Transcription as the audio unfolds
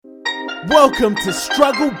Welcome to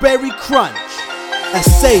Struggleberry Crunch, a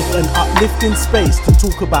safe and uplifting space to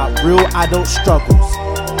talk about real adult struggles.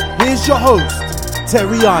 Here's your host,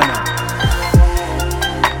 Teriana.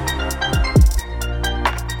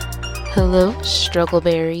 Hello,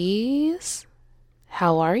 Struggleberries.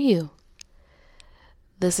 How are you?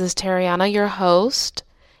 This is Teriana, your host,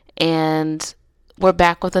 and we're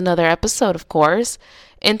back with another episode, of course.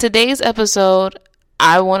 In today's episode,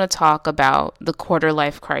 I want to talk about the quarter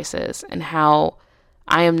life crisis and how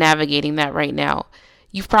I am navigating that right now.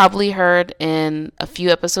 You've probably heard in a few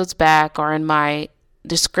episodes back or in my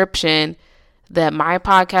description that my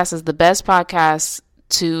podcast is the best podcast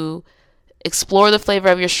to explore the flavor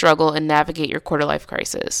of your struggle and navigate your quarter life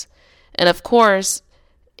crisis. And of course,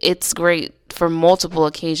 it's great for multiple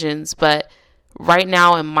occasions, but right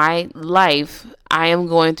now in my life, I am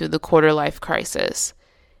going through the quarter life crisis.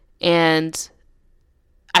 And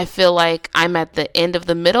I feel like I'm at the end of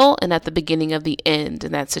the middle and at the beginning of the end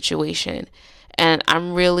in that situation. And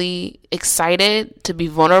I'm really excited to be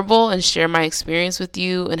vulnerable and share my experience with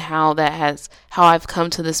you and how I've come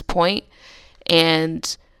to this point.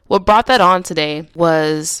 And what brought that on today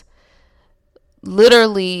was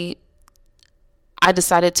literally I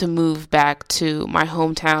decided to move back to my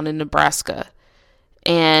hometown in Nebraska.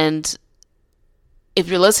 And if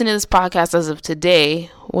you're listening to this podcast as of today,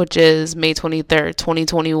 which is May 23rd,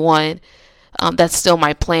 2021, that's still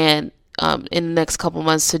my plan in the next couple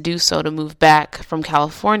months to do so, to move back from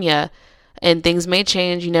California. And things may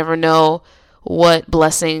change. You never know what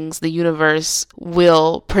blessings the universe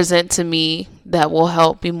will present to me that will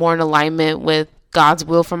help be more in alignment with God's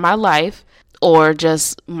will for my life or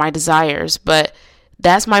just my desires. But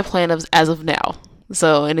that's my plan as of now.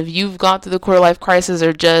 So, and if you've gone through the quarter life crisis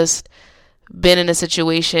or just been in a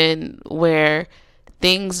situation where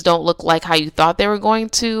things don't look like how you thought they were going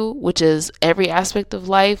to, which is every aspect of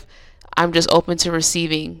life, I'm just open to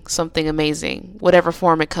receiving something amazing, whatever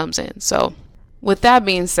form it comes in. So with that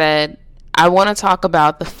being said, I want to talk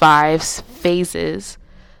about the 5 phases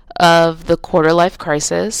of the quarter life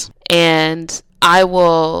crisis, and I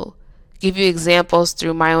will give you examples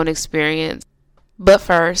through my own experience. But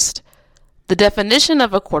first, the definition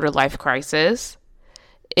of a quarter life crisis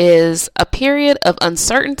is a period of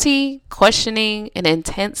uncertainty, questioning, and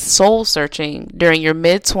intense soul searching during your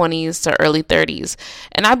mid-20s to early 30s.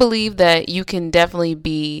 And I believe that you can definitely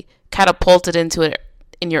be catapulted into it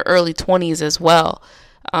in your early 20s as well.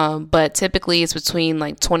 But typically it's between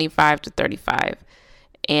like 25 to 35.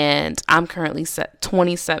 And I'm currently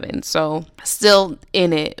 27, so still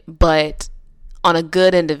in it, but on a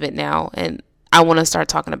good end of it now. And I want to start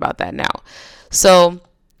talking about that now. So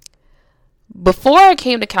before I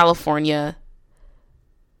came to California,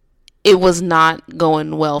 it was not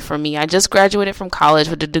going well for me. I just graduated from college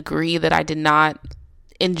with a degree that I did not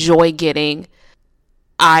enjoy getting.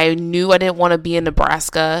 I knew I didn't want to be in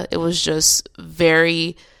Nebraska. It was just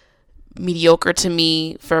very mediocre to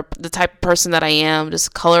me for the type of person that I am,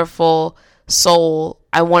 just colorful soul.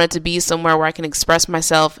 I wanted to be somewhere where I can express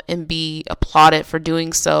myself and be applauded for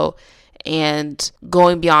doing so and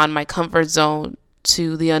going beyond my comfort zone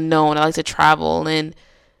to the unknown. I like to travel and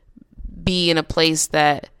be in a place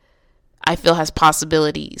that I feel has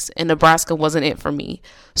possibilities, and Nebraska wasn't it for me.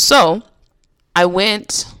 So I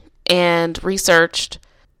went and researched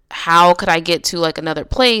how could I get to like another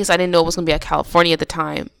place. I didn't know it was going to be at California at the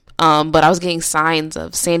time, but I was getting signs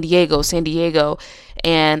of San Diego,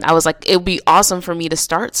 and I was like, it would be awesome for me to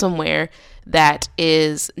start somewhere that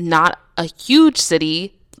is not a huge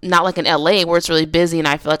city, not like in LA where it's really busy and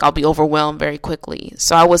I feel like I'll be overwhelmed very quickly.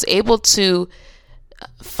 So I was able to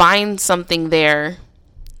find something there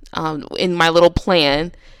in my little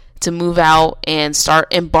plan to move out and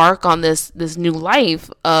embark on this new life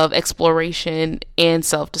of exploration and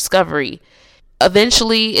self-discovery.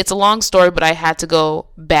 Eventually, it's a long story, but I had to go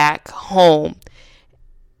back home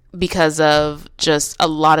because of just a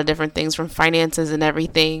lot of different things from finances and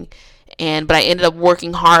everything. But I ended up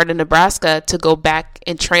working hard in Nebraska to go back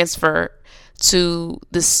and transfer to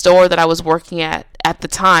the store that I was working at the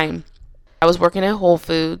time. I was working at Whole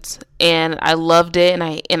Foods and I loved it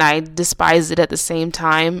and I despised it at the same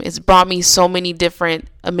time. It's brought me so many different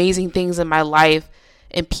amazing things in my life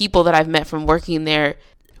and people that I've met from working there.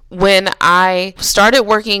 When I started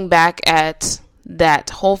working back at that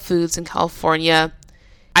Whole Foods in California,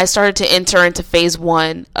 I started to enter into phase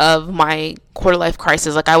 1 of my quarter life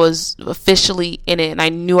crisis. Like I was officially in it and I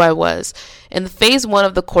knew I was. And the phase 1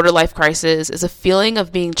 of the quarter life crisis is a feeling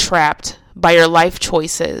of being trapped by your life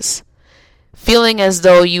choices, feeling as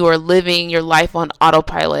though you are living your life on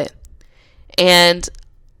autopilot. And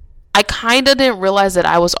I kind of didn't realize that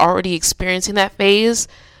I was already experiencing that phase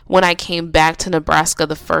when I came back to Nebraska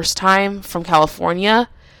the first time from California,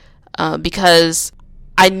 because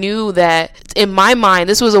I knew that in my mind,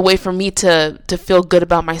 this was a way for me to feel good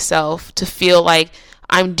about myself, to feel like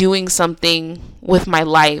I'm doing something with my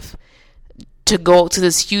life, to go to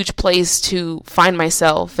this huge place to find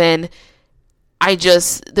myself. And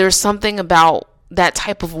there's something about that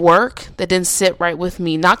type of work that didn't sit right with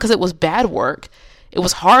me. Not because it was bad work, it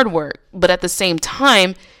was hard work, but at the same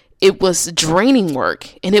time, it was draining work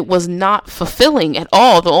and it was not fulfilling at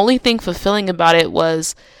all. The only thing fulfilling about it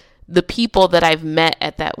was the people that I've met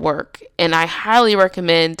at that work. And I highly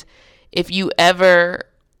recommend, if you ever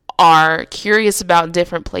are curious about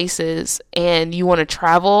different places and you want to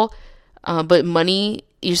travel, but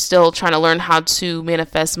you're still trying to learn how to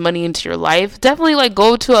manifest money into your life, definitely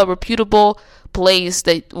go to a reputable place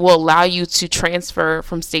that will allow you to transfer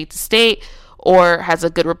from state to state, or has a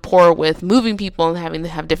good rapport with moving people and having to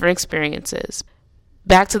have different experiences.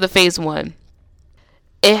 Back to the phase 1.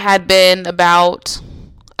 It had been about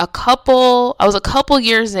I was a couple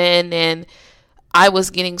years in, and I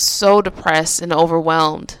was getting so depressed and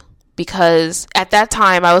overwhelmed because at that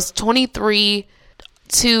time I was 23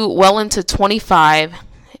 to well into 25,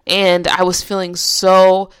 and I was feeling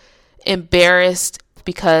so embarrassed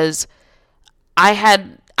because I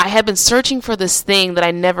had been searching for this thing that I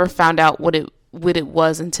never found out what it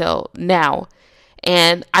was until now.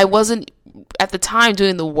 And I wasn't at the time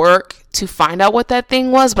doing the work to find out what that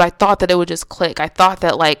thing was, but I thought that it would just click. I thought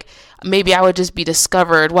that maybe I would just be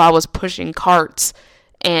discovered while I was pushing carts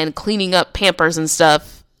and cleaning up Pampers and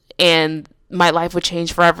stuff, and my life would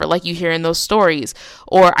change forever, like you hear in those stories.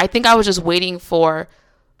 Or I think I was just waiting for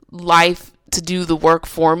life to do the work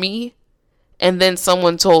for me. And then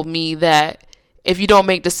someone told me that if you don't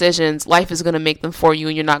make decisions, life is going to make them for you,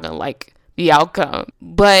 and you're not going to like the outcome.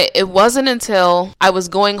 But it wasn't until I was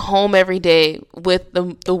going home every day with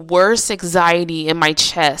the worst anxiety in my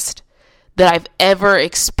chest that I've ever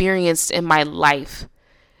experienced in my life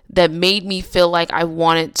that made me feel like I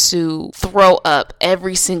wanted to throw up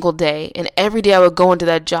every single day. And every day I would go into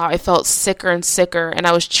that job, I felt sicker and sicker, and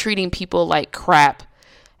I was treating people like crap,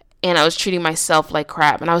 and I was treating myself like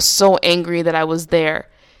crap, and I was so angry that I was there.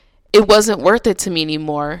 It wasn't worth it to me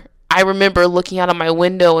anymore. I remember looking out of my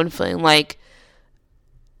window and feeling like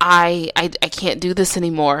I can't do this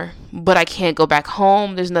anymore, but I can't go back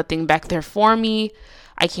home. There's nothing back there for me.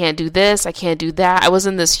 I can't do this. I can't do that. I was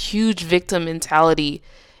in this huge victim mentality,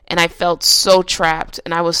 and I felt so trapped,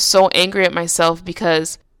 and I was so angry at myself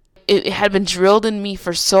because it had been drilled in me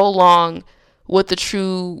for so long what the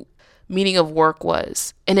true meaning of work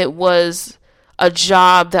was. And it was a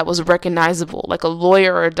job that was recognizable, like a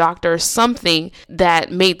lawyer or a doctor or something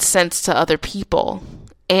that made sense to other people.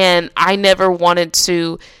 And I never wanted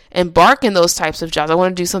to embark in those types of jobs. I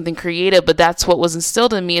wanted to do something creative, but that's what was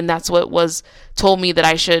instilled in me, and that's what was told me that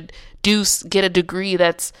I should do, get a degree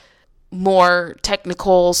that's more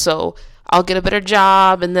technical, so I'll get a better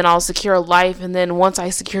job, and then I'll secure a life, and then once I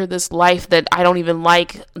secure this life that I don't even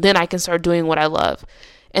like, then I can start doing what I love.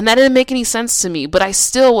 And that didn't make any sense to me, but I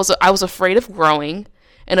was afraid of growing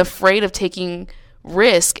and afraid of taking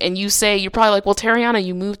risk. And you're probably like, well, Tariana,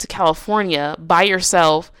 you moved to California by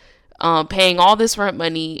yourself, paying all this rent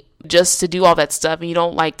money just to do all that stuff, and you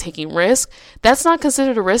don't like taking risk. That's not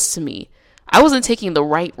considered a risk to me. I wasn't taking the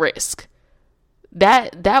right risk.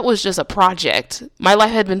 That was just a project. My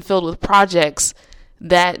life had been filled with projects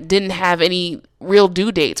that didn't have any real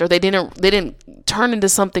due dates, or they didn't turn into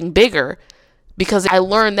something bigger. Because I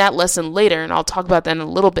learned that lesson later, and I'll talk about that in a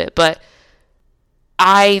little bit, but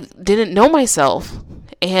I didn't know myself,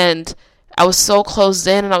 and I was so closed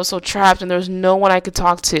in, and I was so trapped, and there was no one I could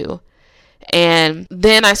talk to. And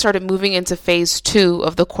then I started moving into phase 2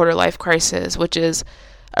 of the quarter life crisis, which is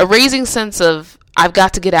a raising sense of I've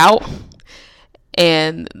got to get out,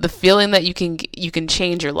 and the feeling that you can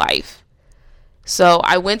change your life. So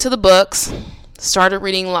I went to the books, started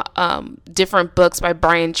reading different books by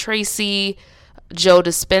Brian Tracy, Joe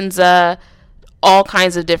Dispenza, all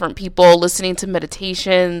kinds of different people, listening to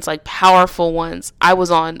meditations, like powerful ones. I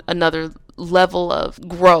was on another level of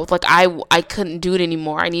growth. Like I couldn't do it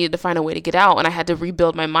anymore. I needed to find a way to get out, and I had to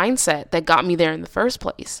rebuild my mindset that got me there in the first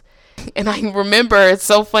place. And I remember, it's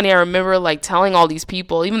so funny, I remember like telling all these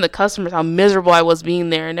people, even the customers, how miserable I was being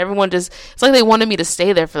there, and everyone it's like they wanted me to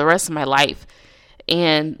stay there for the rest of my life.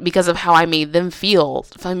 And because of how I made them feel,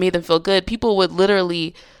 if I made them feel good, people would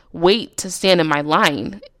literally wait to stand in my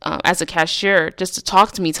line as a cashier just to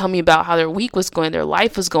talk to me, tell me about how their week was going, their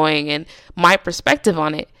life was going, and my perspective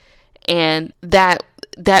on it. And that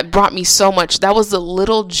brought me so much. That was the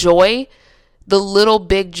little joy, the little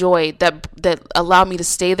big joy that allowed me to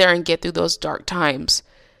stay there and get through those dark times.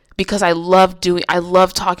 because I love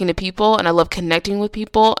talking to people, and I love connecting with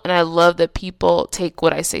people, and I love that people take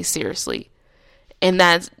what I say seriously. And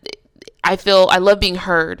I love being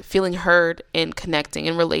heard, feeling heard, and connecting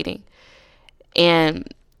and relating.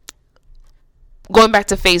 And going back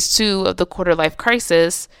to phase 2 of the quarter life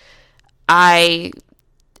crisis, there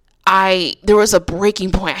was a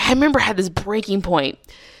breaking point. I remember I had this breaking point.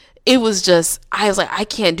 It was just, I was like, I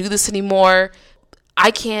can't do this anymore.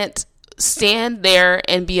 I can't stand there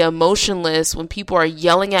and be emotionless when people are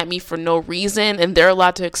yelling at me for no reason and they're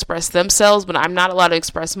allowed to express themselves, but I'm not allowed to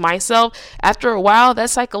express myself. After a while,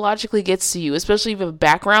 that psychologically gets to you, especially if you have a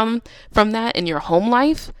background from that in your home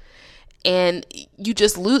life. And you're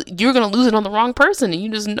going to lose it on the wrong person. And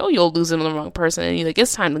you just know you'll lose it on the wrong person. And you're like,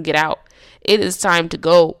 it's time to get out. It is time to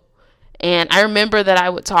go. And I remember that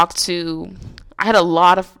I had a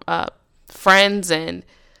lot of friends and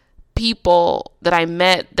people that I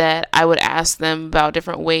met that I would ask them about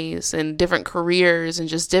different ways and different careers and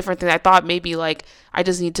just different things. I thought maybe like I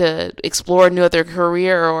just need to explore another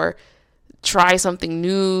career or try something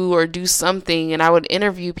new or do something. And I would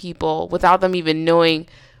interview people without them even knowing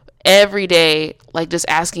every day, like just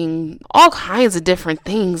asking all kinds of different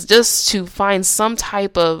things just to find some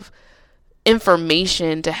type of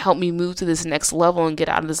information to help me move to this next level and get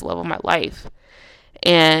out of this level of my life.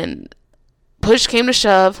 And push came to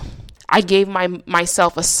shove. I gave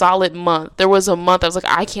myself a solid month. There was a month I was like,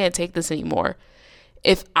 I can't take this anymore.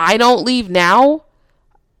 If I don't leave now,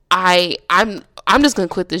 I'm just gonna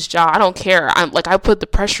quit this job. I don't care. I put the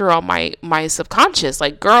pressure on my subconscious.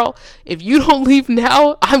 Like, girl, if you don't leave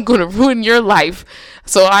now, I'm gonna ruin your life.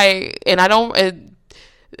 So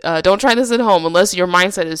don't try this at home unless your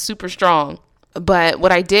mindset is super strong. But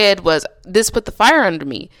what I did was this put the fire under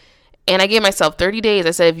me. And I gave myself 30 days.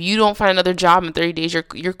 I said, if you don't find another job in 30 days,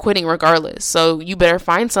 you're quitting regardless. So you better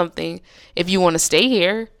find something if you want to stay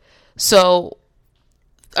here. So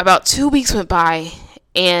about 2 weeks went by,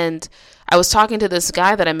 and I was talking to this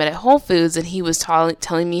guy that I met at Whole Foods, and he was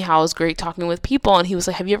telling me how it was great talking with people. And he was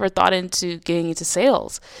like, have you ever thought into getting into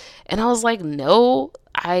sales? And I was like, no,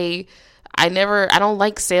 I don't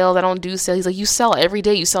like sales. I don't do sales. He's like, you sell every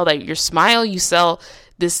day. You sell that your smile. You sell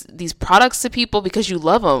these products to people because you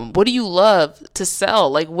love them. What do you love to sell?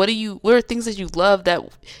 Like, what are things that you love that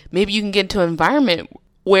maybe you can get into an environment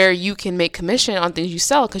where you can make commission on things you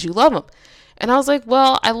sell because you love them? And I was like,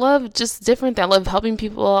 well, I love just different things. I love helping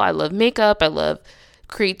people. I love makeup. I love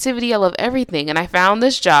creativity. I love everything. And I found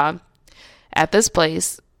this job at this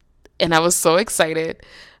place, and I was so excited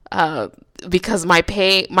because my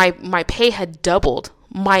pay had doubled.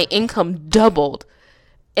 My income doubled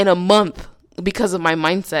in a month because of my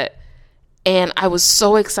mindset. And I was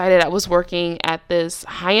so excited. I was working at this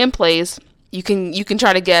high-end place. You can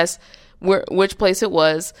try to guess which place it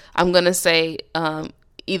was. I'm going to say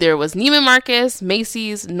either it was Neiman Marcus,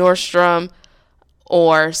 Macy's, Nordstrom,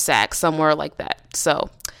 or Saks, somewhere like that. So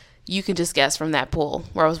you can just guess from that pool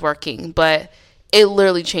where I was working. But it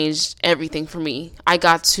literally changed everything for me. I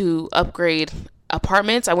got to upgrade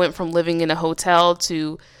apartments. I went from living in a hotel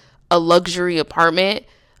to a luxury apartment.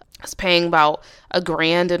 I was paying about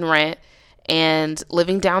 $1,000 in rent and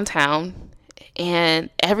living downtown,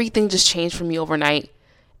 and everything just changed for me overnight.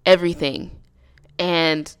 Everything.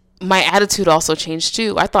 And my attitude also changed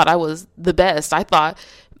too. I thought I was the best. I thought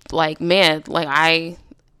like, man, like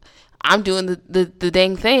I'm doing the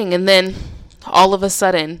dang thing. And then all of a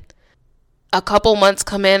sudden, a couple months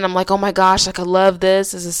come in, I'm like, oh my gosh, like I love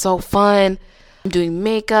this. This is so fun. I'm doing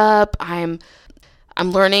makeup. I'm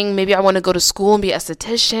learning. Maybe I want to go to school and be an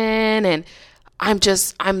esthetician, and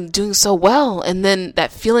I'm doing so well. And then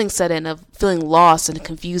that feeling set in of feeling lost and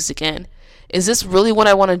confused again. Is this really what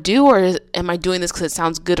I want to do, or am I doing this because it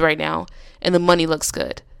sounds good right now and the money looks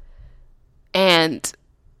good? And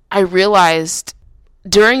I realized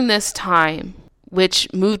during this time,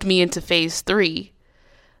 which moved me into phase 3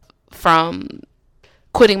 from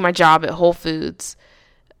quitting my job at Whole Foods,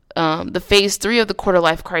 the phase 3 of the quarter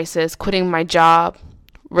life crisis, quitting my job,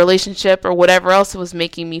 relationship, or whatever else was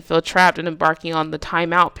making me feel trapped, and embarking on the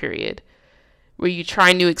timeout period where you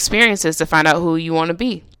try new experiences to find out who you want to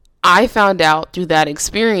be. I found out through that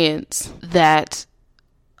experience that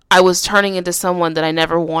I was turning into someone that I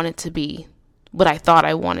never wanted to be, but I thought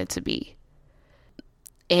I wanted to be.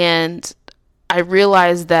 And I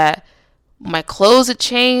realized that my clothes had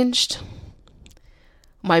changed,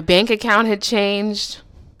 my bank account had changed,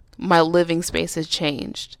 my living space had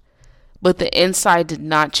changed, but the inside did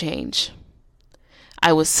not change.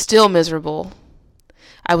 I was still miserable.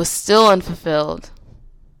 I was still unfulfilled.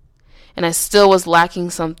 And I still was lacking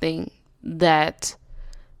something that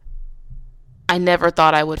I never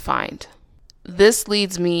thought I would find. this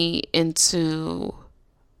leads me into,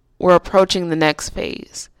 we're approaching the next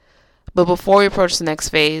phase. But before we approach the next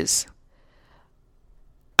phase,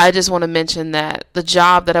 I just want to mention that the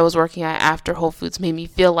job that I was working at after Whole Foods made me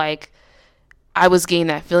feel like I was getting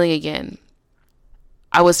that feeling again.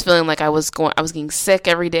 I was feeling like I was getting sick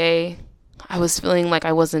every day. I was feeling like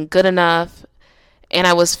I wasn't good enough. And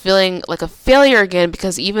I was feeling like a failure again,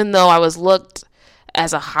 because even though I was looked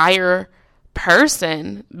as a higher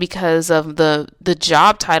person because of the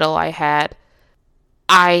job title I had,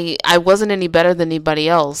 I wasn't any better than anybody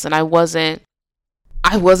else, and I wasn't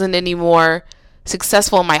any more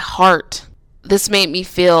successful in my heart. This made me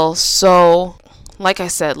feel so, like I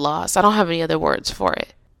said, lost. I don't have any other words for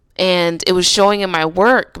it. And it was showing in my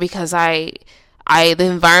work, because the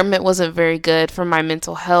environment wasn't very good for my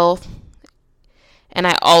mental health. And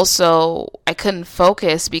I couldn't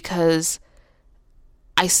focus because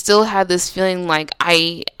I still had this feeling like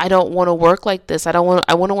I don't want to work like this. I want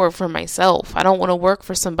to work for myself. I don't want to work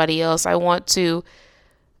for somebody else. I want to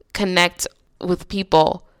connect with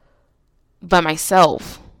people by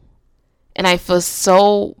myself. And I feel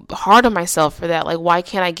so hard on myself for that. Like, why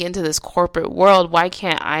can't I get into this corporate world? Why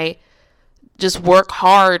can't I just work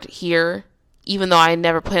hard here, even though I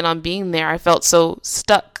never planned on being there? I felt so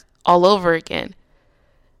stuck all over again.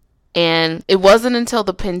 And it wasn't until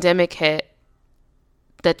the pandemic hit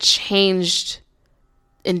that changed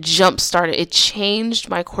and jump-started. It changed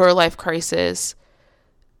my quarter life crisis.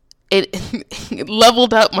 It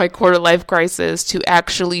leveled up my quarter life crisis to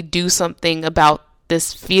actually do something about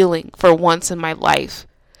this feeling for once in my life.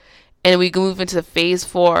 And we move into phase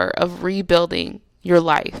 4 of rebuilding your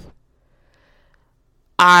life.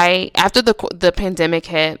 After the pandemic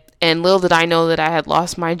hit, and little did I know that I had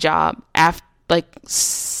lost my job after, like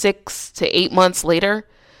 6 to 8 months later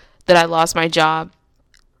that I lost my job.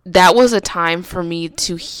 That was a time for me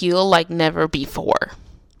to heal like never before.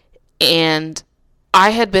 And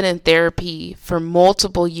I had been in therapy for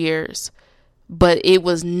multiple years, but it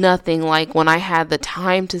was nothing like when I had the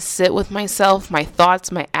time to sit with myself, my thoughts,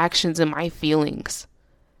 my actions, and my feelings.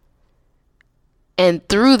 And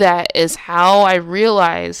through that is how I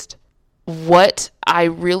realized what I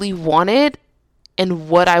really wanted, and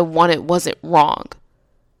what I wanted wasn't wrong.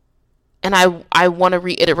 And I want to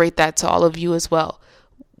reiterate that to all of you as well.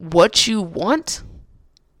 What you want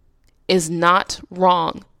is not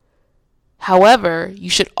wrong. However, you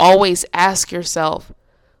should always ask yourself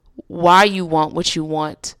why you want what you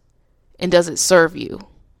want, and does it serve you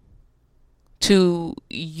to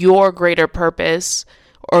your greater purpose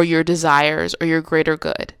or your desires or your greater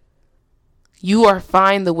good. You are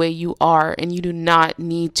fine the way you are, and you do not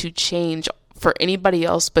need to change for anybody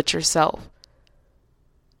else but yourself.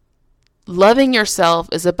 Loving yourself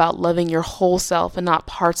is about loving your whole self and not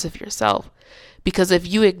parts of yourself. Because if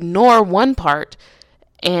you ignore one part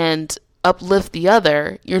and uplift the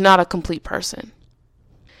other, you're not a complete person.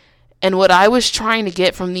 And what I was trying to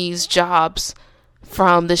get from these jobs,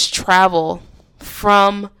 from this travel,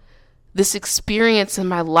 from this experience in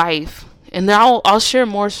my life, and now I'll share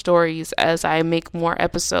more stories as I make more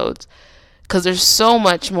episodes, because there's so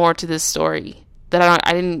much more to this story that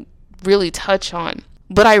I didn't really touch on.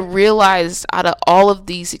 But I realized out of all of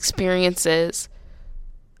these experiences,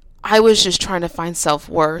 I was just trying to find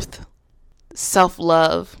self-worth,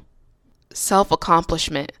 self-love,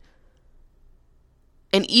 self-accomplishment.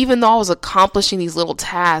 And even though I was accomplishing these little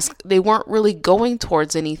tasks, they weren't really going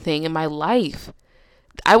towards anything in my life.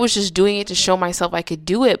 I was just doing it to show myself I could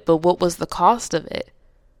do it, but what was the cost of it?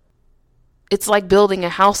 It's like building a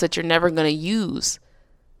house that you're never going to use.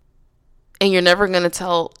 And you're never going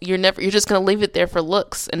to you're just going to leave it there for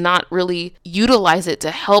looks and not really utilize it to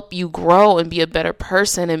help you grow and be a better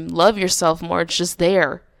person and love yourself more. It's just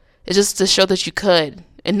there. It's just to show that you could.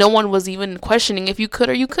 And no one was even questioning if you could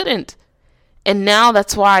or you couldn't. And now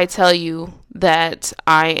that's why I tell you that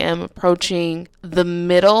I am approaching the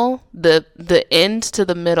middle, the end to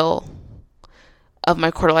the middle of my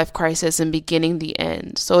quarter life crisis and beginning the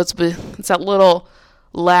end. So it's that little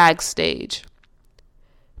lag stage.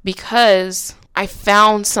 Because I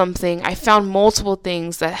found multiple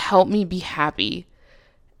things that help me be happy,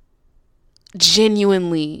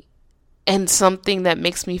 genuinely, and something that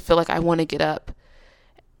makes me feel like I want to get up.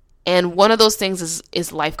 And one of those things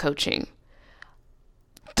is life coaching.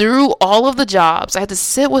 Through all of the jobs, I had to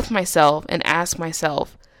sit with myself and ask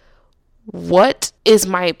myself, what is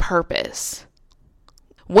my purpose?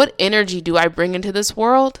 What energy do I bring into this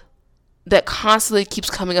world that constantly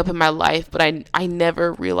keeps coming up in my life, but I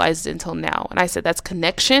never realized it until now? And I said that's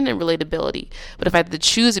connection and relatability. But if I had to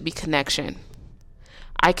choose, it'd be connection.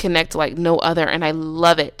 I connect like no other, and I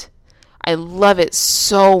love it. I love it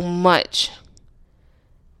so much.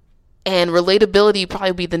 And relatability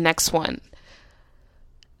probably be the next one.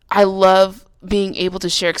 I love being able to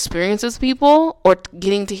share experiences with people, or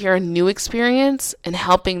getting to hear a new experience and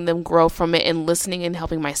helping them grow from it, and listening and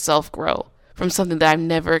helping myself grow from something that I've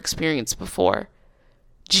never experienced before.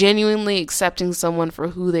 Genuinely accepting someone for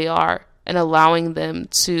who they are and allowing them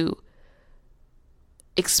to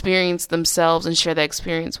experience themselves and share that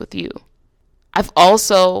experience with you. I've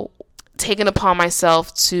also taken upon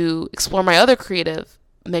myself to explore my other creative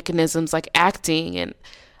mechanisms like acting, and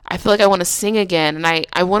I feel like I want to sing again, and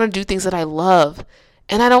I want to do things that I love,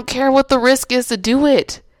 and I don't care what the risk is to do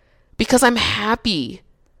it because I'm happy.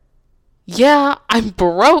 Yeah, I'm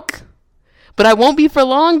broke, but I won't be for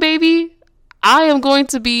long, baby. I am going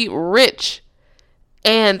to be rich,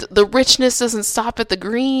 and the richness doesn't stop at the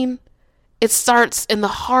green. It starts in the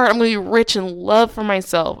heart. I'm going to be rich in love for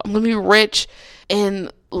myself. I'm going to be rich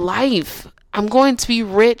in life. I'm going to be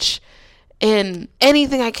rich in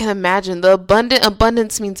anything I can imagine. The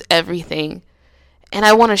abundance means everything. And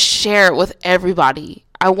I want to share it with everybody.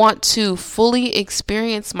 I want to fully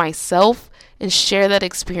experience myself and share that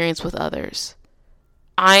experience with others.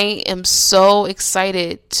 I am so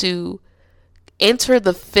excited to enter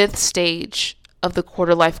the 5th stage of the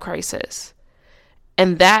quarter life crisis.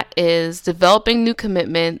 And that is developing new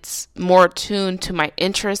commitments more attuned to my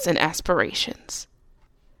interests and aspirations.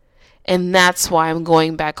 And that's why I'm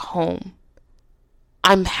going back home.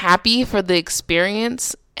 I'm happy for the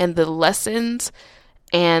experience and the lessons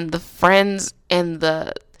and the friends and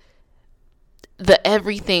the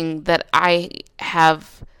everything that I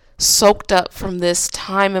have soaked up from this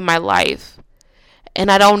time in my life. And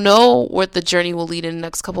I don't know what the journey will lead in the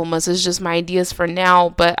next couple of months. It's just my ideas for now,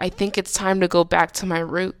 but I think it's time to go back to my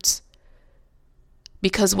roots.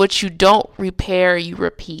 Because what you don't repair, you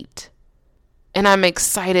repeat. And I'm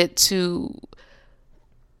excited to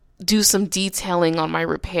do some detailing on my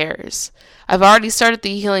repairs. I've already started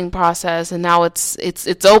the healing process, and now it's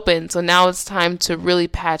open. So now it's time to really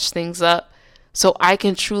patch things up so I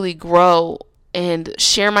can truly grow and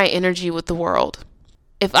share my energy with the world.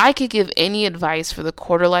 If I could give any advice for the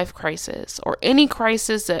quarter life crisis, or any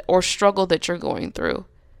crisis or struggle that you're going through,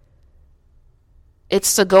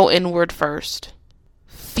 it's to go inward first.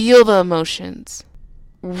 Feel the emotions.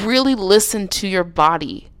 Really listen to your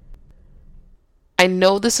body. I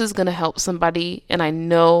know this is going to help somebody, and I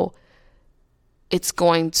know it's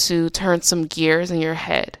going to turn some gears in your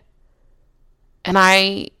head. And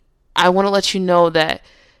I want to let you know that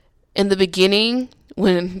in the beginning,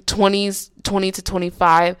 when 20 to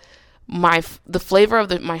 25, the flavor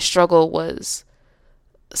of my struggle was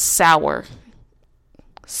sour.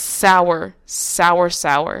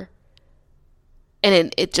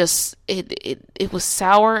 And it was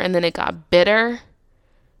sour, and then it got bitter.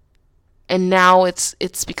 And now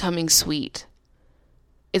it's becoming sweet.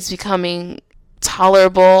 It's becoming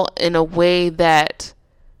tolerable in a way that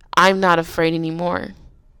I'm not afraid anymore.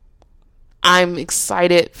 I'm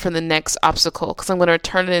excited for the next obstacle because I'm going to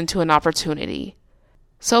turn it into an opportunity.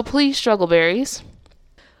 So please, struggle berries.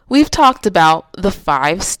 We've talked about the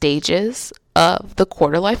 5 stages of the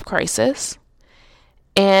quarter life crisis.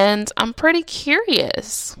 And I'm pretty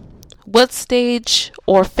curious, what stage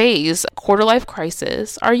or phase quarter life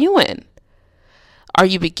crisis are you in? Are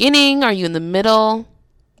you beginning? Are you in the middle?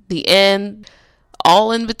 The end?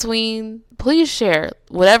 All in between? Please share.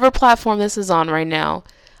 Whatever platform this is on right now,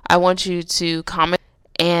 I want you to comment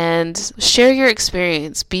and share your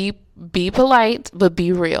experience. Be polite, but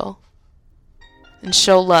be real. And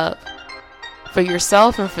show love for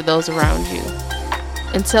yourself and for those around you.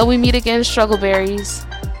 Until we meet again, struggle berries,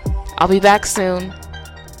 I'll be back soon.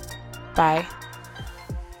 Bye.